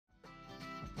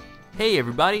Hey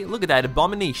everybody, look at that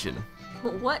abomination.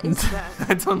 What is that?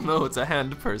 I don't know, it's a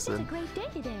hand person. It's a great day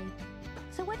today.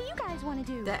 So what do you guys want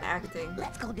to do? The acting.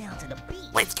 Let's go down to the beach.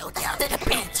 Let's go down to the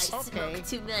beach. Okay.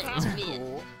 Too much,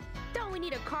 man. Don't we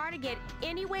need a car to get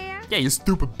anywhere? Yeah, you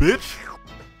stupid bitch.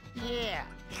 Yeah.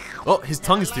 Oh, his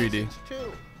tongue is 3D.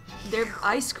 Their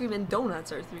ice cream and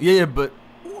donuts are 3D. Yeah, but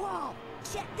Whoa,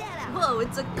 check that out. Whoa,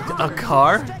 it's a a car.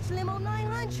 car? Stretch limo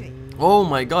 900. Oh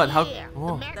my god, how? Yeah, the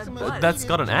Oh, maximum butt. that's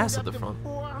got an ass at the front.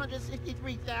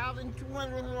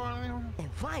 463,200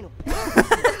 and final.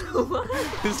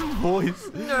 His voice.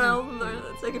 No,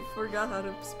 it's like I forgot how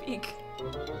to speak.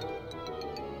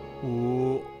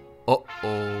 Ooh. Uh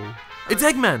oh. It's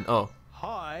Eggman. Oh.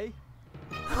 Hi.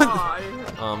 Aw,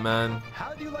 Oh man.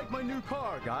 How do you like my new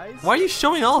car, guys? Why are you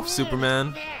showing off,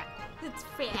 Superman? it's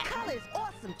The fat. color's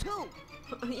awesome too.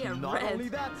 Yeah, Not only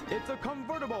red. that, it's a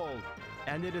convertible,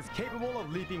 and it is capable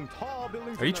of leaping tall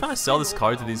buildings. Are you in a trying to sell this single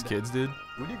car to these bound. kids, dude?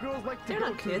 Would you girls like to They're go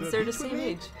not to kids, they're the beach with same me?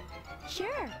 age.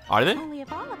 Sure. Are they? Only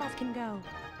if all of us can go.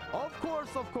 Of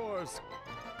course, of course.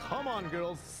 Come on,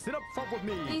 girls, sit up front with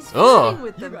me. He's Oh. flirting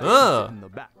with You them guys sit in the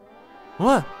back.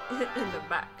 What? in the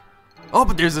back. Oh,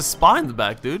 but there's a spa in the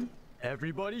back, dude.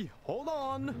 Everybody, hold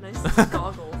on. Nice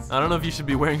goggles. I don't know if you should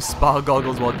be wearing spa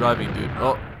goggles while driving, dude.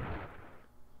 Oh.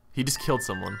 He just killed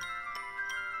someone.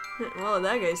 Well,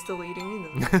 that guy's still eating.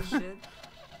 He doesn't give a shit.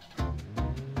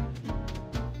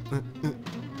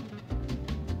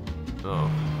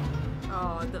 Oh.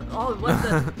 Oh,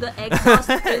 what the exhaust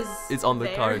is It's on the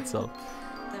there? car itself.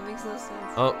 That makes no sense.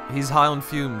 Oh, he's high on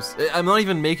fumes. I'm not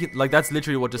even making, like, that's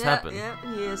literally what just happened. Yeah,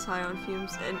 he is high on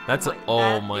fumes. And That's a- oh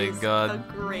that my is God. a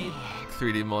great.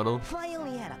 3D model. If I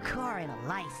only had a car and a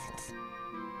license,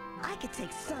 I could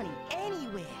take Sonny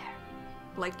anywhere.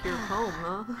 Like your home,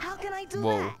 huh? How can I do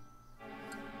Whoa.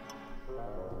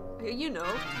 that? You know.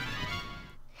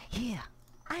 Yeah,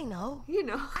 I know. You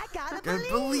know. I gotta Can't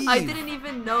believe. I didn't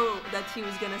even know that he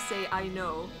was gonna say I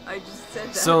know. I just said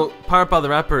that. So, PaRappa the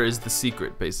Rapper is the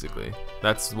secret, basically.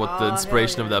 That's what the Oh,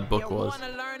 inspiration hell of yeah. that book You was.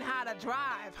 wanna learn how to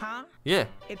drive, huh? Yeah.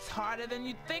 It's harder than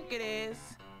you think it is.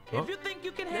 Oh. If you think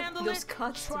you can handle those it,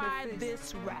 cuts to the try face.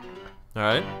 this rap.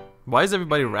 Alright. Why is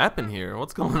everybody rapping here?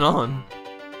 What's going on?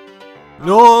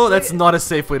 No, that's not a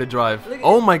safe way to drive. Look at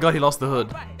Oh my god, he lost the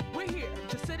hood. Right, we're here,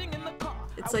 just sitting in the car.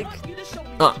 It's I like, want you to show me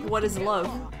what is love?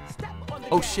 Step on the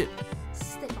Oh gas. shit.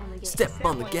 Step on the gas. Step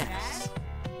on the gas.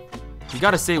 You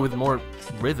gotta say it with more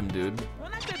rhythm, dude.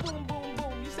 When I say boom, boom,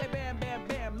 boom, you say bam, bam,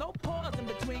 bam. No pause in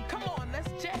between. Come on, let's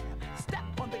jam. Step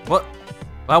on the gas. What?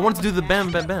 I wanted to do the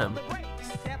bam, bam, bam.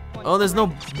 Oh, there's no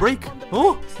brake.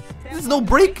 Oh, there's no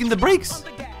brake in the brakes.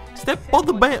 Step on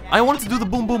the bam. I wanted to do the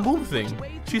boom, boom, boom thing.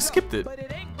 She skipped it. But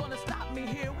it ain't gonna stop me.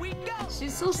 Here we go.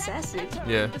 She's so sassy.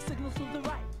 Yeah. The signals to the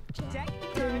right.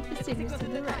 Turn the signals to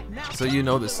the right. So you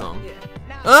know this song. Yeah.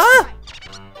 Ah!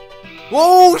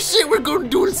 Whoa, shit, we're going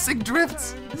doing sick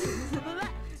drifts.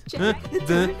 Check.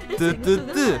 Duh, duh, duh,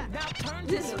 duh.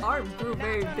 His arm grew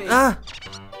very big. Ah!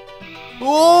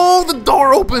 Oh, the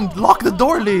door opened. Lock the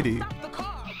door, lady. Stop the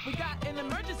car. We got an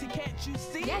emergency, can't you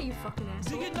see? Yeah, you fucking Do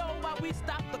asshole. you know why we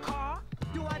stopped the car?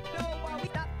 Do I know why we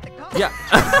stopped the car? Yeah.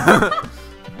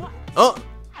 What? Oh.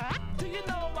 Do you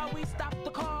know why we stopped the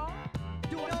car?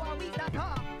 Do I know why we stopped the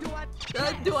car? Do I?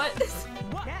 Do I?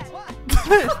 What? That's what? I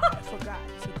forgot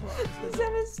to close the He's door.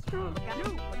 having a stroke. You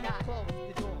forgot to close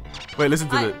the door. Wait, listen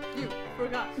to it. You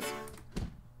forgot.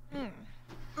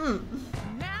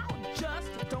 Now just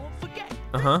don't forget.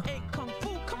 Uh-huh. Ain't kung fu.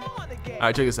 Come on again.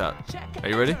 Alright, check this out. Check. Are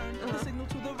you ready? Turn the signal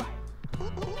to the right.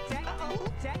 Check.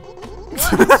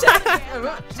 To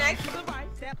the right.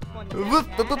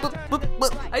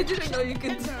 I didn't know you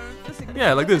could. Turn the signal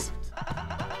Yeah, like this. Step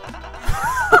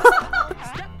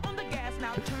on the gas.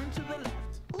 Now turn to the left.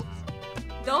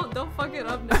 Don't fuck it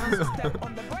up now. Step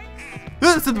on the brakes.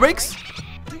 It's the brakes.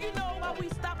 Do you know why we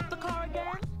stopped the car again?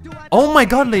 Oh my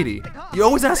god, lady. You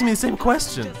always ask me the same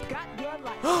question. Just got your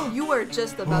license. You were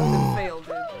just about to fail,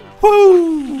 dude.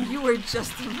 Woo! You were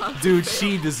just about to Dude, fail.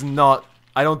 she does not.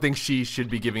 I don't think she should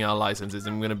be giving out licenses.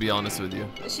 I'm gonna be honest with you.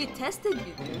 She tested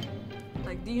you, dude.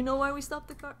 Like, do you know why we stopped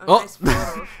the car? Oh, Nice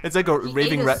photo. it's like a He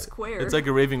raving ate a rabbit. square. It's like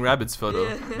a raving rabbits photo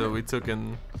Yeah. that we took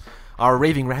in our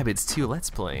Raving Rabbits 2 Let's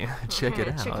Play. Check it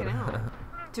Yeah, out. Check it out.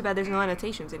 Too bad there's no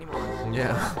annotations anymore.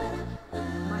 Yeah.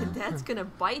 My dad's gonna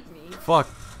bite me. Fuck.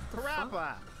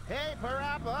 PaRappa. Hey,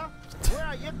 PaRappa. Where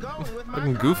are you going with my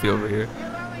Fucking goofy over here.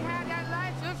 You've only had that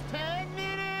license 10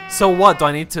 minutes. So what? Do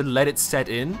I need to let it set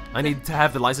in? I need to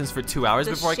have the license for 2 hours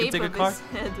The before I can shape take a of car? his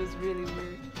head was really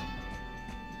weird.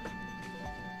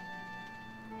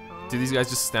 Do these guys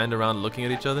just stand around looking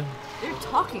at each other? They're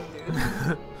talking,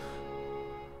 dude.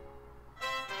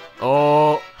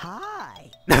 Oh. Hi.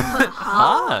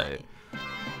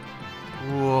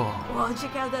 Oh,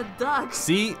 check out that duck.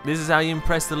 See, this is how you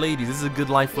impress the ladies. This is a good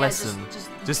life Yeah, lesson.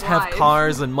 just have drive.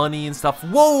 cars and money and stuff.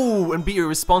 Whoa! And be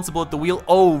irresponsible at the wheel.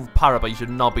 Oh, PaRappa, you should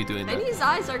not be doing And that. his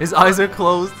eyes are His closed. eyes are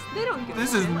closed. They don't give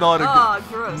This a is shit. not a Oh,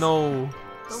 good. gross. No,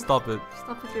 stop it.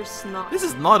 Stop with your snot. This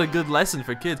is not a good lesson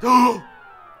for kids.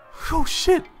 Oh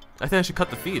shit! I think I should cut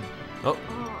the feed. Oh,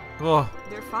 Oh, oh,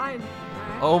 they're fine.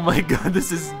 Alright. oh my god!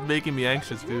 This is making me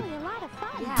anxious, dude. Really a lot of fun.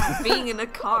 Yeah, being in a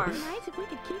car. It'd be nice if we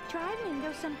could keep driving and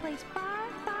go someplace far,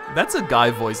 far. That's a guy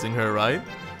voicing her, right?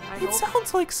 I It hope.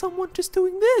 sounds like someone just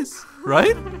doing this,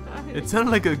 right? It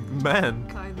sounded like a man.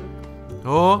 Kind of.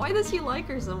 Oh, Why does he like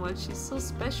her so much? She's so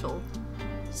special.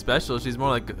 special. She's more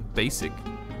like basic.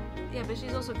 Yeah, but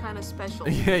she's also kind of special.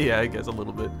 Yeah, I guess a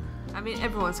little bit. I mean,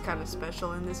 everyone's kind of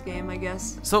special in this game, I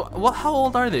guess. So, how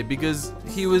old are they? Because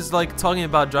he was like talking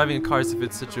about driving a car as if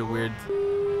it's such a weird.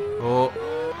 Oh,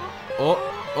 oh,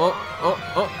 oh,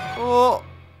 oh, oh, oh.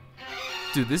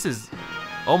 Dude, this is.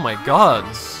 Oh my god.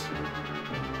 This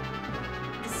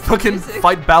Fucking music.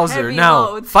 fight Bowser Heavy now.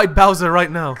 mode. Fight Bowser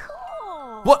right now.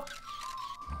 What?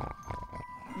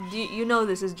 You know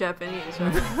this is Japanese,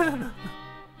 right?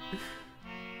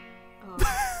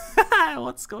 Oh.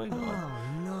 What's going on?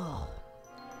 Oh no.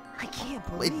 I can't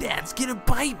My believe dad's gonna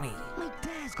bite me. my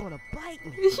dad's gonna bite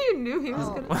me. You knew he was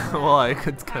gonna. Well, I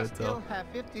could I kind of still tell. have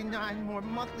 59 more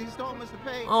monthly installments to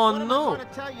pay. Oh, What am no. I gonna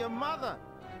tell your mother?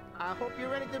 I hope you're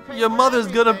ready to pay Your for mother's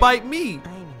gonna everything. bite me.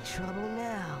 I'm in trouble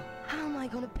now. How am I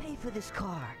gonna pay for this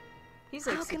car? He's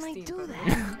like How can 16. I do by the way.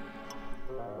 that?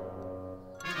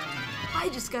 I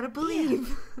just gotta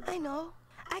believe. I know.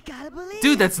 I gotta believe.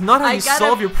 Dude, that's not how I you gotta-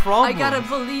 solve your problem. I gotta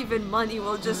believe in money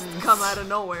will just come out of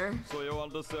nowhere. So you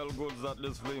want to sell goods at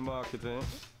this flea market, eh?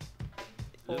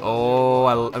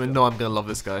 Oh, I mean, no, I'm gonna love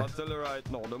this guy. I'll tell you right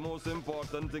now, the most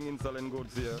important thing in selling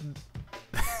goods here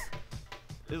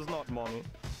is not money.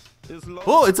 It's love.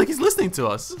 Oh, it's like he's listening to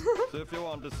us. So if you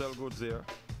want to sell goods here,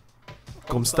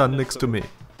 Come stand next to me.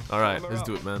 Alright, let's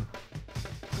do it, man.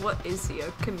 What is he,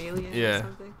 a chameleon Yeah. or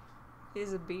something? He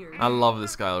has a beard. I love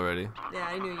this guy already. Yeah,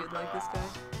 I knew you'd like this guy.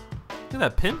 Look at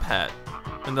that pimp hat.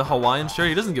 And the Hawaiian shirt,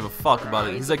 he doesn't give a fuck about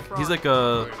it. He's like a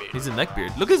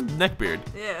neckbeard. Look at his neckbeard.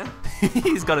 Yeah.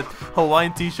 He's got a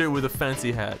Hawaiian t-shirt with a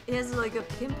fancy hat. He has like a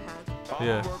pimp hat. I'm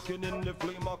Yeah. working in the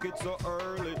flea market so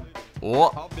early. Oh,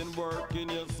 I've been working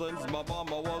here since my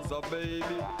mama was a baby.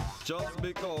 Just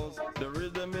because the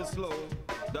rhythm is slow,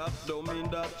 that don't mean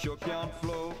that you can't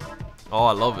flow. oh,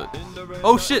 I love it. In the rain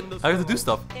Oh or shit, in the I have to do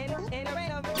snow, stuff.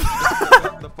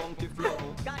 the funky flow.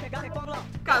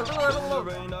 God, In the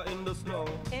rain or in the snow,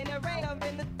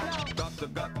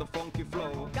 got the funky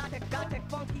flow.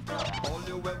 All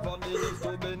you ever need is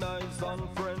to be nice and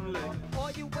friendly.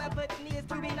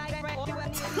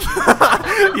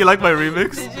 You like my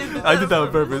remix? Did you? I did that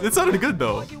on purpose. It sounded good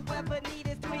though.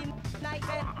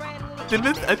 Didn't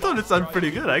it? I thought it sounded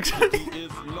pretty good actually.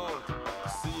 Is love.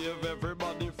 Save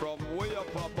everybody from way up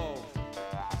above.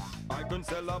 I can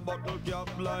sell a bottle cap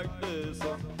like this.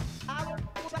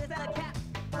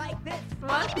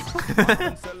 What? I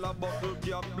can sell a bottle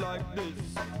cap like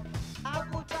this.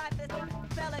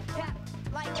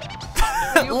 Like,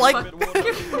 It won't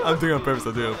be I'm doing it on purpose.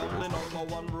 I'm doing it on the purpose.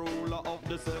 number one ruler of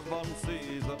the seven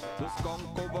seas. The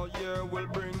skunk over here will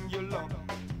bring you luck.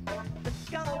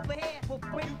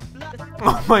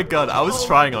 Oh my god, I was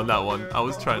trying on that one. I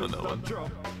was trying on that one.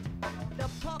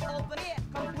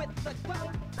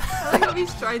 I like how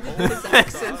he's trying to do his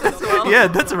accent as well. Yeah,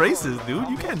 that's racist, dude.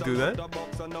 You can't do that. The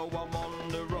box and now I'm on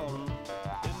the run.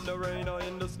 In the rain or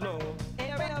in the snow.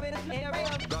 In the rain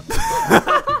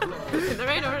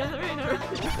or in the rain or.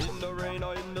 In the rain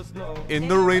or in the snow. In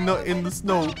the rain or in the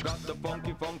snow. Got the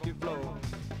funky, funky flow.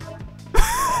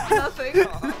 Nothing.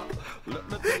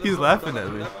 Let me tell you He's laughing at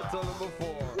me. never tell you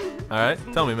before. Alright,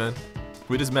 tell me, man.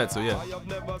 We just met, so yeah. I have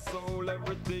never sold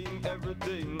everything,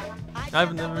 everything.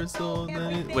 I've never sold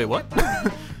any. Wait, what?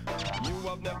 You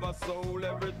have never sold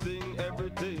everything,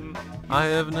 everything. I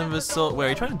have never sold. Wait, are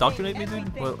you trying to indoctrinate me,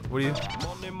 dude? What are you?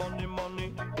 Money, money,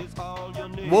 money is all you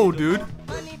need. Whoa, dude.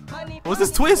 What's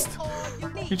this twist?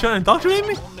 You trying to indoctrinate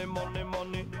me? Money, money,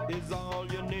 money is all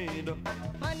you need.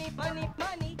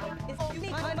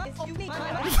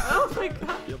 Oh my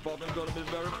god. Your father's gonna be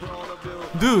very proud of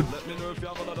you. Dude. Let me know if you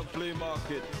have another flea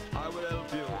market. I will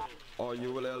help you. Or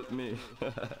you will help me.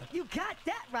 You got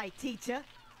that right, teacher.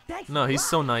 Thanks. No, he's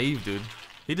so naive, dude.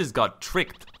 He just got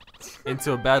tricked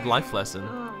into a bad life lesson.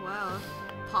 Oh wow.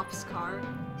 Pop's car.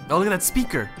 Oh, look at that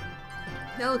speaker.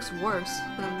 That looks worse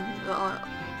than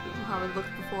how it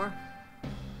looked before.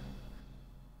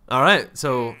 Alright,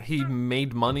 so he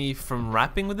made money from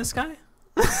rapping with this guy?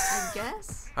 I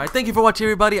guess. Alright, thank you for watching,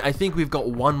 everybody. I think we've got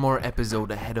one more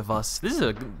episode ahead of us. This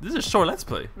is a short Let's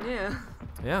Play. Yeah.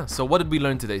 Yeah, so what did we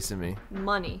learn today, Simi?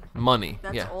 Money. Money.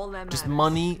 That's yeah. all that matters. Just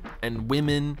money and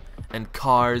women and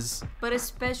cars. But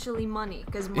especially money,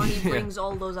 because money Yeah. brings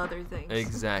all those other things.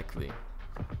 Exactly.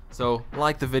 So,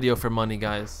 like the video for money,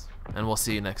 guys, and we'll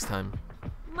see you next time.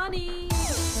 Money!